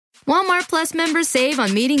Walmart Plus members save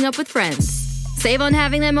on meeting up with friends. Save on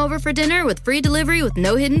having them over for dinner with free delivery with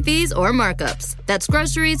no hidden fees or markups. That's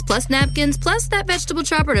groceries, plus napkins, plus that vegetable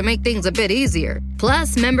chopper to make things a bit easier.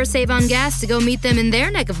 Plus, members save on gas to go meet them in their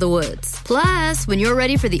neck of the woods. Plus, when you're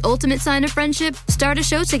ready for the ultimate sign of friendship, start a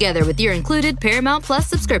show together with your included Paramount Plus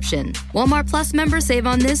subscription. Walmart Plus members save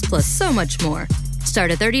on this plus so much more. Start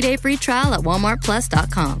a 30-day free trial at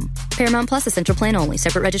walmartplus.com. Paramount Plus Essential Plan only.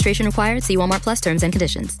 Separate registration required. See Walmart Plus terms and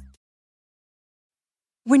conditions.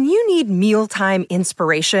 When you need mealtime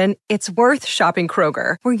inspiration, it's worth shopping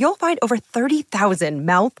Kroger, where you'll find over 30,000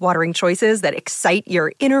 mouth-watering choices that excite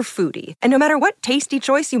your inner foodie. And no matter what tasty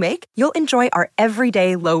choice you make, you'll enjoy our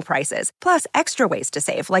everyday low prices, plus extra ways to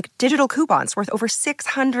save, like digital coupons worth over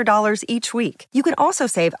 $600 each week. You can also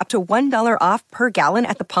save up to $1 off per gallon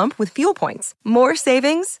at the pump with fuel points. More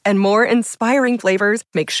savings and more inspiring flavors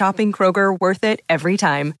make shopping Kroger worth it every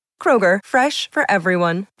time. Kroger, fresh for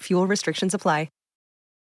everyone. Fuel restrictions apply.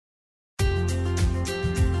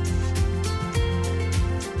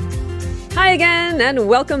 Hi again, and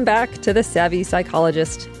welcome back to The Savvy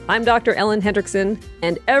Psychologist. I'm Dr. Ellen Hendrickson,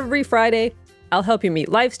 and every Friday, I'll help you meet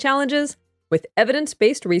life's challenges with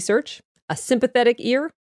evidence-based research, a sympathetic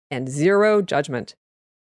ear, and zero judgment.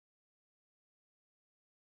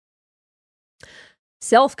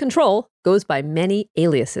 Self-control goes by many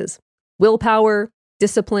aliases. Willpower,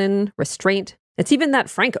 discipline, restraint. It's even that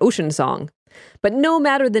Frank Ocean song. But no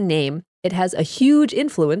matter the name, it has a huge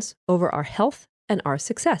influence over our health and our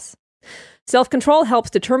success. Self-control helps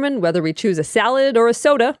determine whether we choose a salad or a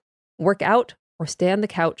soda, work out or stay on the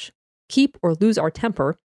couch, keep or lose our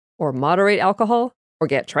temper, or moderate alcohol, or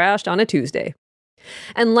get trashed on a Tuesday.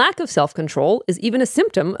 And lack of self-control is even a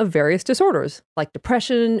symptom of various disorders, like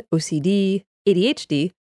depression, OCD,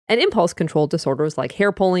 ADHD, and impulse control disorders like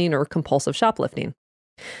hair pulling or compulsive shoplifting.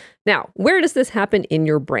 Now, where does this happen in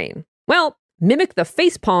your brain? Well, mimic the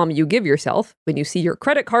facepalm you give yourself when you see your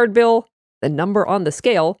credit card bill, the number on the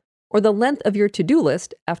scale, or the length of your to-do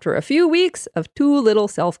list after a few weeks of too little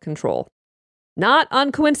self-control. Not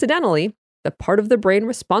uncoincidentally, the part of the brain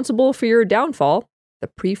responsible for your downfall, the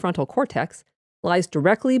prefrontal cortex, lies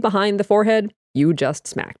directly behind the forehead you just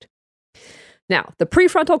smacked. Now, the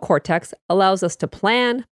prefrontal cortex allows us to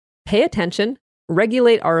plan, pay attention,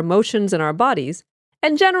 regulate our emotions and our bodies,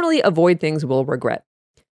 and generally avoid things we'll regret.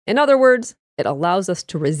 In other words, it allows us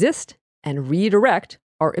to resist and redirect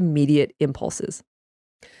our immediate impulses.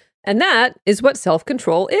 And that is what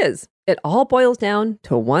self-control is. It all boils down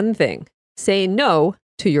to one thing: saying no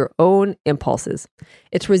to your own impulses.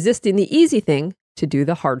 It's resisting the easy thing to do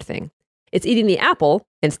the hard thing. It's eating the apple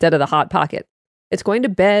instead of the Hot Pocket. It's going to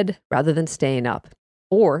bed rather than staying up.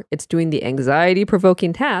 Or it's doing the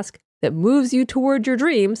anxiety-provoking task that moves you toward your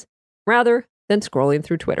dreams rather than scrolling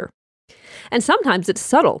through Twitter. And sometimes it's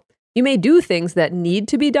subtle. You may do things that need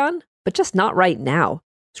to be done, but just not right now.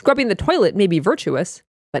 Scrubbing the toilet may be virtuous,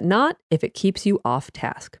 but not if it keeps you off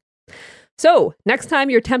task. So, next time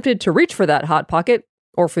you're tempted to reach for that Hot Pocket,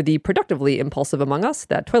 or for the productively impulsive among us,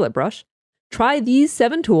 that toilet brush, try these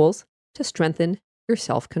 7 tools to strengthen your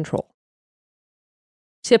self-control.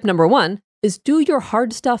 Tip number 1 is do your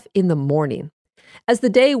hard stuff in the morning. As the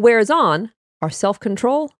day wears on, our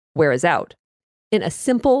self-control wears out. In a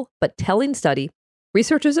simple but telling study,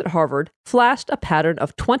 researchers at Harvard flashed a pattern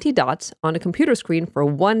of 20 dots on a computer screen for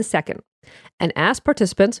 1 second and asked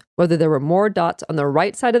participants whether there were more dots on the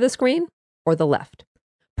right side of the screen or the left.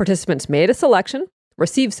 Participants made a selection,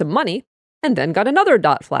 received some money, and then got another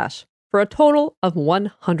dot flash for a total of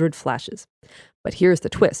 100 flashes. But here's the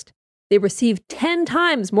twist. They received 10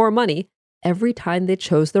 times more money every time they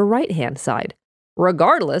chose the right-hand side,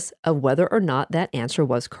 regardless of whether or not that answer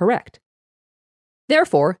was correct.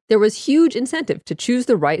 Therefore, there was huge incentive to choose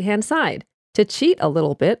the right-hand side, to cheat a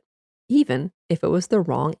little bit, even if it was the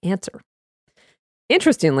wrong answer.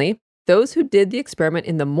 Interestingly, those who did the experiment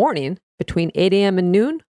in the morning between 8 a.m. and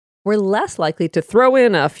noon were less likely to throw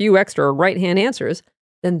in a few extra right-hand answers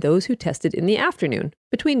than those who tested in the afternoon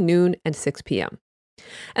between noon and 6 p.m.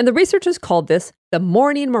 And the researchers called this the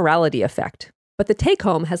morning morality effect, but the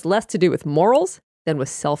take-home has less to do with morals than with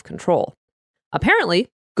self-control. Apparently,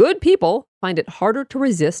 good people find it harder to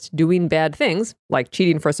resist doing bad things, like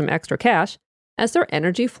cheating for some extra cash, as their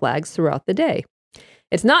energy flags throughout the day.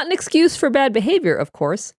 It's not an excuse for bad behavior, of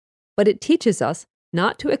course, but it teaches us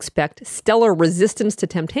not to expect stellar resistance to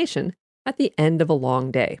temptation at the end of a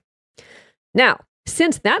long day. Now,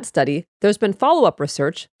 since that study, there's been follow-up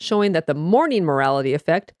research showing that the morning morality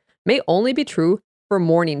effect may only be true for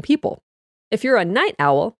morning people. If you're a night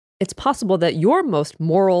owl, it's possible that your most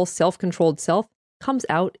moral, self-controlled self comes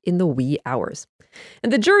out in the wee hours.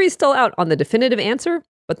 And the jury's still out on the definitive answer,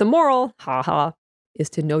 But the moral, is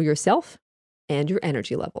to know yourself and your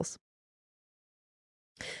energy levels.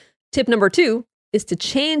 Tip number 2 is to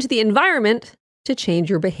change the environment to change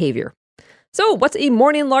your behavior. So what's a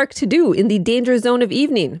morning lark to do in the danger zone of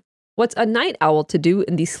evening? What's a night owl to do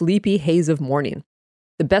in the sleepy haze of morning?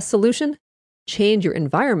 The best solution? Change your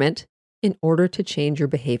environment in order to change your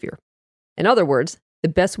behavior. In other words, the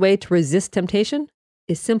best way to resist temptation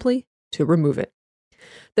is simply to remove it.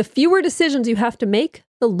 The fewer decisions you have to make,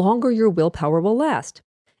 the longer your willpower will last.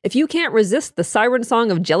 If you can't resist the siren song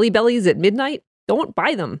of Jelly Bellies at midnight, don't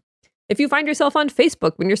buy them. If you find yourself on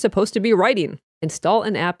Facebook when you're supposed to be writing, install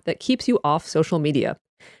an app that keeps you off social media.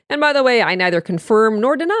 And by the way, I neither confirm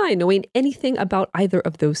nor deny knowing anything about either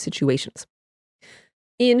of those situations.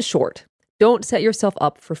 In short, don't set yourself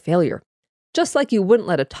up for failure. Just like you wouldn't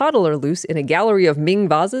let a toddler loose in a gallery of Ming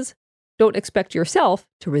vases, don't expect yourself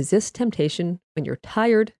to resist temptation when you're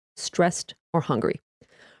tired, stressed, or hungry.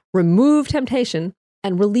 Remove temptation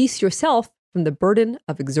and release yourself from the burden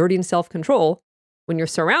of exerting self-control when your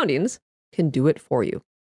surroundings can do it for you.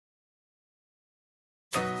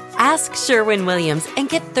 Ask Sherwin-Williams and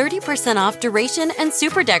get 30% off Duration and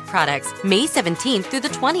Super Deck products May 17th through the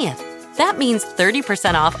 20th. That means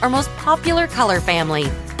 30% off our most popular color family,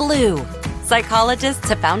 blue. Psychologists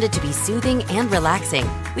have found it to be soothing and relaxing,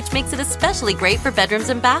 which makes it especially great for bedrooms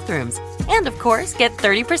and bathrooms. And of course, get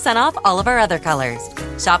 30% off all of our other colors.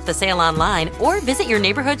 Shop the sale online or visit your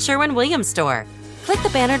neighborhood Sherwin-Williams store. Click the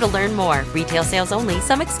banner to learn more. Retail sales only.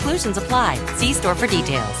 Some exclusions apply. See store for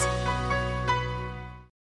details.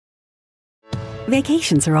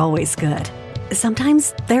 Vacations are always good.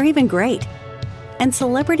 Sometimes they're even great. And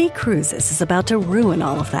Celebrity Cruises is about to ruin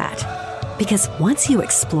all of that. Because once you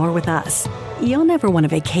explore with us, you'll never want a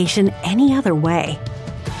vacation any other way.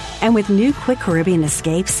 And with new Quick Caribbean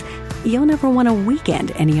Escapes, you'll never want a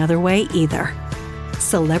weekend any other way either.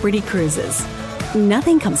 Celebrity Cruises.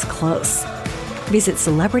 Nothing comes close. Visit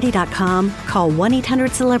Celebrity.com, call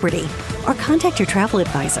 1-800-CELEBRITY, or contact your travel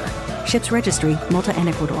advisor. Ships Registry, Malta and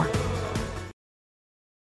Ecuador.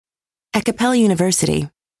 At Capella University,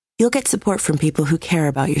 you'll get support from people who care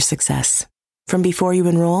about your success. From before you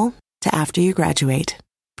enroll to after you graduate,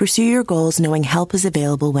 pursue your goals knowing help is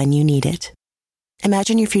available when you need it.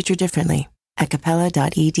 Imagine your future differently at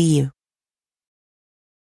capella.edu.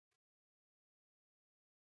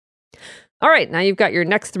 All right, now you've got your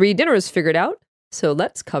next 3 dinners figured out. So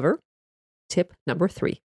let's cover tip number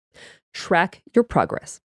 3. Track your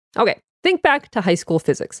progress. Okay, think back to high school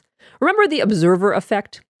physics. Remember the observer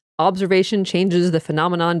effect? Observation changes the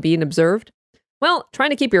phenomenon being observed. Well, trying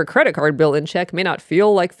to keep your credit card bill in check may not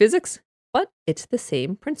feel like physics, but it's the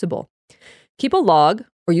same principle. Keep a log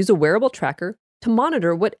or use a wearable tracker to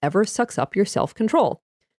monitor whatever sucks up your self-control.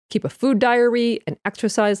 Keep a food diary, an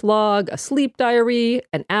exercise log, a sleep diary,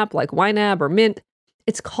 an app like YNAB or Mint.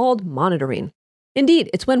 It's called monitoring. Indeed,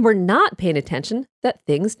 it's when we're not paying attention that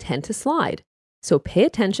things tend to slide. So pay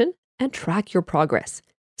attention and track your progress.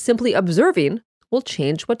 Simply observing will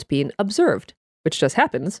change what's being observed, which just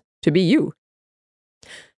happens to be you.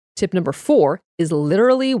 Tip number 4 is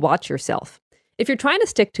literally watch yourself. If you're trying to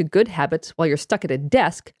stick to good habits while you're stuck at a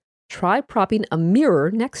desk, try propping a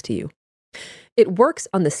mirror next to you. It works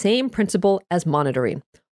on the same principle as monitoring.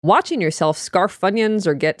 Watching yourself scarf Funyuns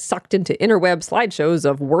or get sucked into interweb slideshows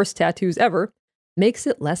of worst tattoos ever makes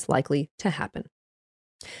it less likely to happen.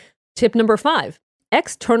 Tip number 5,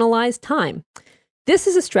 externalize time. This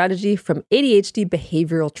is a strategy from ADHD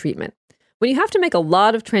behavioral treatment. When you have to make a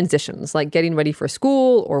lot of transitions, like getting ready for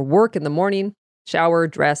school or work in the morning, shower,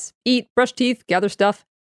 dress, eat, brush teeth, gather stuff,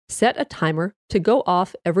 set a timer to go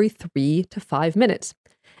off every 3 to 5 minutes.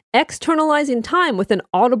 Externalizing time with an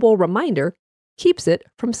audible reminder keeps it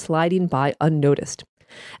from sliding by unnoticed.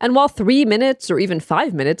 And while 3 minutes or even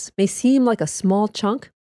 5 minutes may seem like a small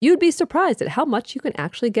chunk, you'd be surprised at how much you can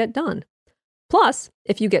actually get done. Plus,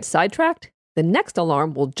 if you get sidetracked, the next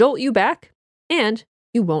alarm will jolt you back and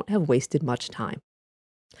you won't have wasted much time.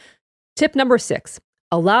 Tip number 6,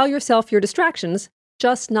 allow yourself your distractions,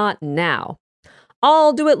 just not now.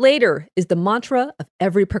 I'll do it later is the mantra of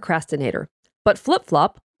every procrastinator, but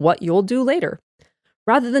flip-flop what you'll do later.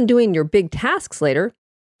 Rather than doing your big tasks later,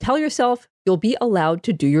 tell yourself you'll be allowed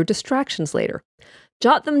to do your distractions later.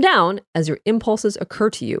 Jot them down as your impulses occur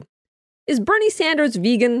to you. Is Bernie Sanders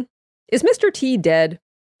vegan? Is Mr. T dead?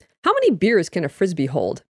 How many beers can a Frisbee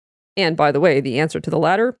hold? And by the way, the answer to the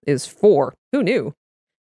latter is 4. Who knew?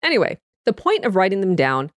 Anyway, the point of writing them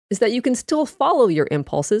down is that you can still follow your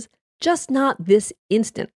impulses, just not this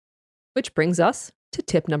instant. Which brings us to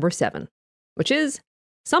tip number 7, which is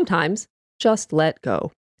sometimes just let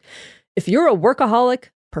go. If you're a workaholic,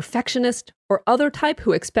 perfectionist, or other type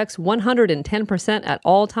who expects 110% at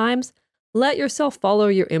all times, let yourself follow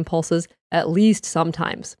your impulses at least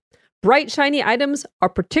sometimes. Bright, shiny items are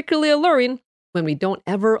particularly alluring when we don't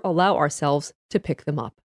ever allow ourselves to pick them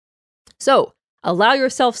up. So, allow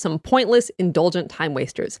yourself some pointless, indulgent time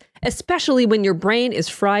wasters, especially when your brain is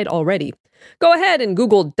fried already. Go ahead and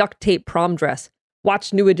Google duct tape prom dress,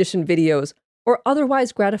 watch New Edition videos, or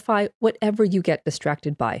otherwise gratify whatever you get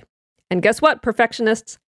distracted by. And guess what,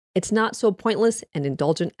 perfectionists? It's not so pointless and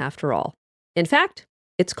indulgent after all. In fact,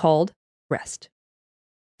 it's called rest.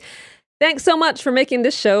 Thanks so much for making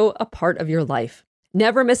this show a part of your life.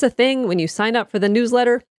 Never miss a thing when you sign up for the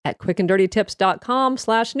newsletter at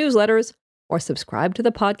quickanddirtytips.com/newsletters or subscribe to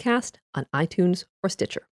the podcast on iTunes or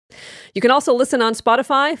Stitcher. You can also listen on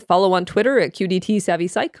Spotify, follow on Twitter at QDT Savvy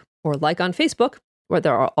Psych, or like on Facebook, where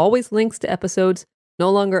there are always links to episodes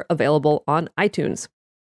no longer available on iTunes.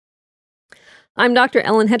 I'm Dr.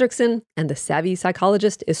 Ellen Hendrickson, and The Savvy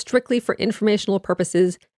Psychologist is strictly for informational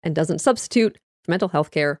purposes and doesn't substitute for mental health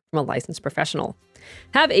care from a licensed professional.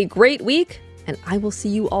 Have a great week, and I will see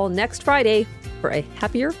you all next Friday for a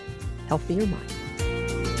happier, healthier mind.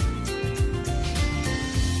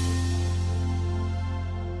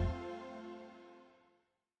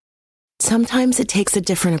 Sometimes it takes a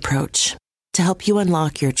different approach to help you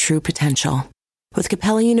unlock your true potential. With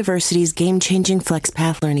Capella University's game-changing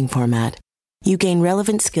FlexPath learning format, you gain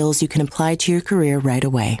relevant skills you can apply to your career right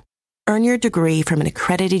away. Earn your degree from an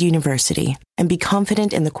accredited university and be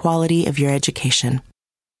confident in the quality of your education.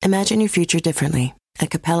 Imagine your future differently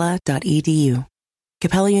at capella.edu.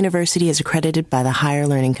 Capella University is accredited by the Higher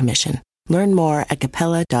Learning Commission. Learn more at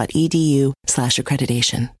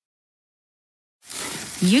capella.edu/accreditation.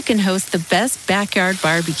 You can host the best backyard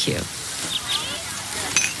barbecue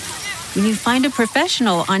when you find a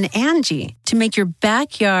professional on Angie to make your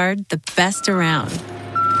backyard the best around.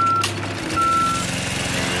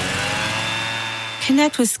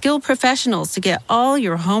 Connect with skilled professionals to get all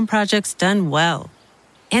your home projects done well.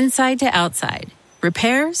 Inside to outside,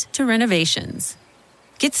 repairs to renovations.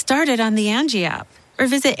 Get started on the Angie app or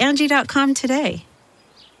visit Angie.com today.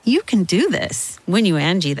 You can do this when you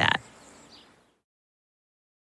Angie that.